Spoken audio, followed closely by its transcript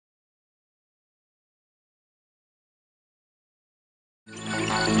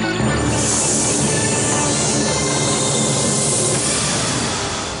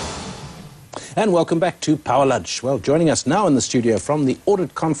And welcome back to Power Lunch. Well, joining us now in the studio from the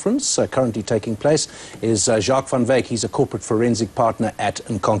audit conference currently taking place is Jacques van Wyk. He's a corporate forensic partner at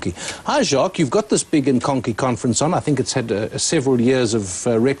Nkonki. Hi, Jacques. You've got this big Nkonki conference on. I think it's had several years of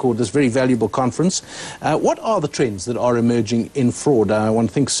record, this very valuable conference. What are the trends that are emerging in fraud? One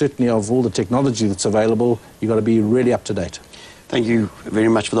thinks certainly of all the technology that's available, you've got to be really up to date. Thank you very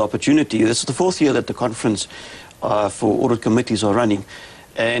much for the opportunity. This is the fourth year that the conference for audit committees are running.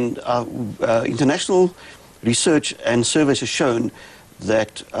 And international research and surveys have shown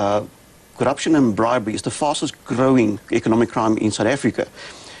that corruption and bribery is the fastest growing economic crime in South Africa.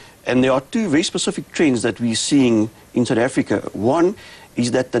 And there are two very specific trends that we're seeing in South Africa. One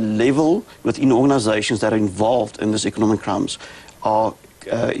is that the level within organizations that are involved in these economic crimes are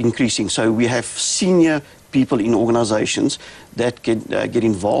increasing. So we have senior people in organizations that get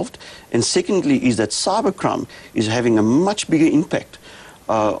involved. And secondly is that cybercrime is having a much bigger impact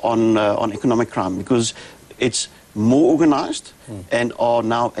on economic crime, because it's more organized and are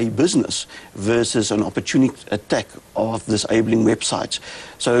now a business versus an opportunity attack of disabling websites.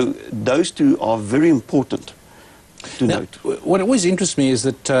 So those two are very important to note. What always interests me is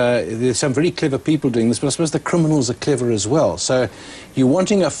that there's some very clever people doing this, but I suppose the criminals are clever as well. So you're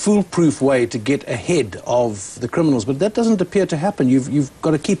wanting a foolproof way to get ahead of the criminals, but that doesn't appear to happen. You've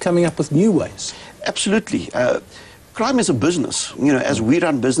got to keep coming up with new ways. Absolutely. Crime is a business. You know, as we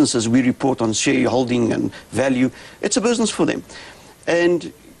run businesses, we report on shareholding and value. It's a business for them.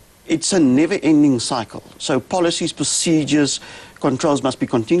 And it's a never-ending cycle. So policies, procedures, controls must be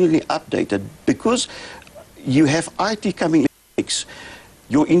continually updated, because you have IT coming in.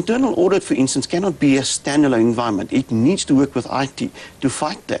 Your internal audit, for instance, cannot be a standalone environment. It needs to work with IT to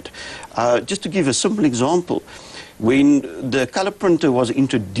fight that. Just to give a simple example, when the color printer was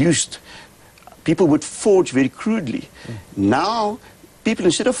introduced, people would forge very crudely. Now, people,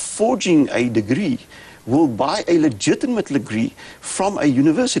 instead of forging a degree, will buy a legitimate degree from a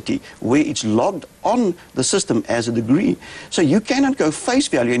university where it's logged on the system as a degree. So you cannot go face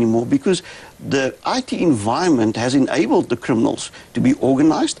value anymore, because the IT environment has enabled the criminals to be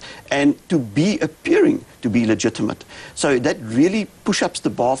organized and to be appearing to be legitimate. So that really pushes up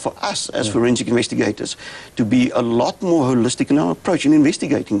the bar for us as forensic investigators to be a lot more holistic in our approach in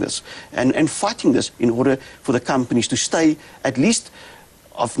investigating this and fighting this, in order for the companies to stay at least,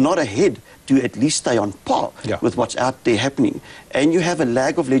 if not ahead, to at least stay on par with what's out there happening. And you have a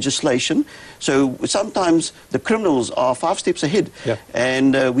lag of legislation, so sometimes the criminals are 5 steps ahead,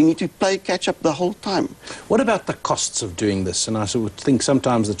 and we need to play catch up the whole time. What about the costs of doing this? And I would think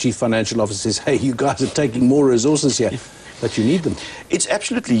sometimes the chief financial officer says, hey, you guys are taking more resources here. But you need them. It's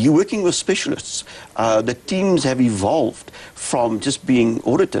absolutely. You're working with specialists. The teams have evolved from just being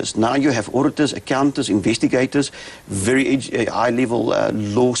auditors. Now you have auditors, accountants, investigators, very high-level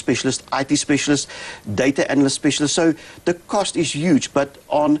law specialists, IT specialists, data analyst specialists. So the cost is huge. But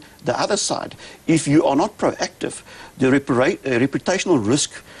on the other side, if you are not proactive, the reputational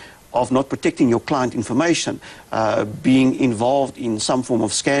risk of not protecting your client information, being involved in some form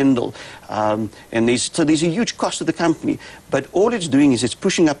of scandal. And so there's a huge cost to the company. But all it's doing is it's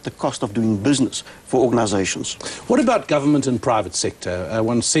pushing up the cost of doing business for organizations. What about government and private sector?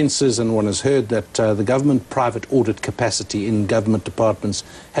 One senses and one has heard that the government-private audit capacity in government departments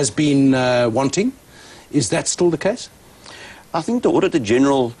has been wanting. Is that still the case? I think the Auditor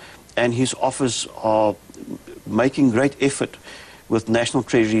General and his office are making great effort with National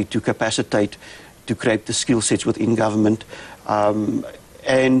Treasury to capacitate, to create the skill sets within government. And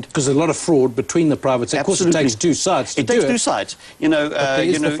because there's a lot of fraud between the private sector. Of course, it takes two sides to do it. It takes two sides. You know,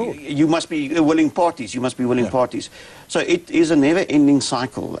 you must be willing parties. You must be willing parties. So it is a never-ending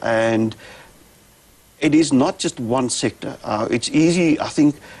cycle, and it is not just one sector. It's easy. I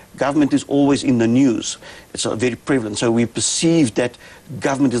think government is always in the news. It's very prevalent. So we perceive that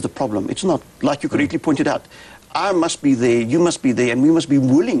government is the problem. It's not. Like you correctly pointed out, I must be there, you must be there, and we must be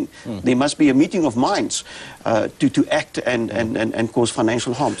willing. There must be a meeting of minds to act and cause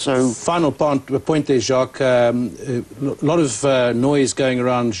financial harm. So, final point there, Jacques. A lot of noise going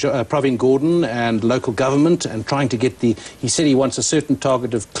around Pravin Gordhan and local government and trying to get the... He said he wants a certain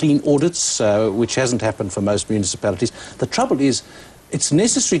target of clean audits, which hasn't happened for most municipalities. The trouble is, it's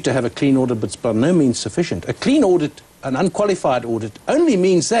necessary to have a clean audit, but it's by no means sufficient. A clean audit, an unqualified audit, only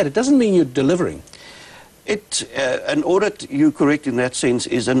means that. It doesn't mean you're delivering. An audit, you're correct in that sense,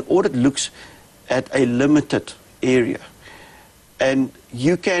 is an audit looks at a limited area. And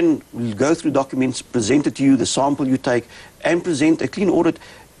you can go through documents, present it to you, the sample you take, and present a clean audit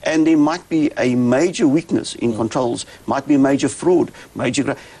and there might be a major weakness in controls, might be major fraud,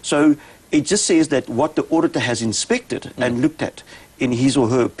 so it just says that what the auditor has inspected and looked at, in his or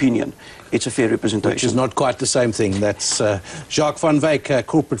her opinion, it's a fair representation. Which is not quite the same thing. That's Jacques van Wyk,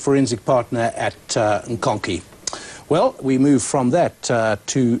 corporate forensic partner at Nkonki. Well, we move from that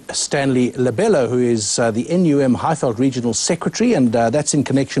to Stanley Labello, who is the NUM Highveld Regional Secretary, and that's in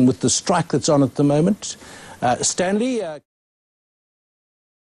connection with the strike that's on at the moment. Stanley...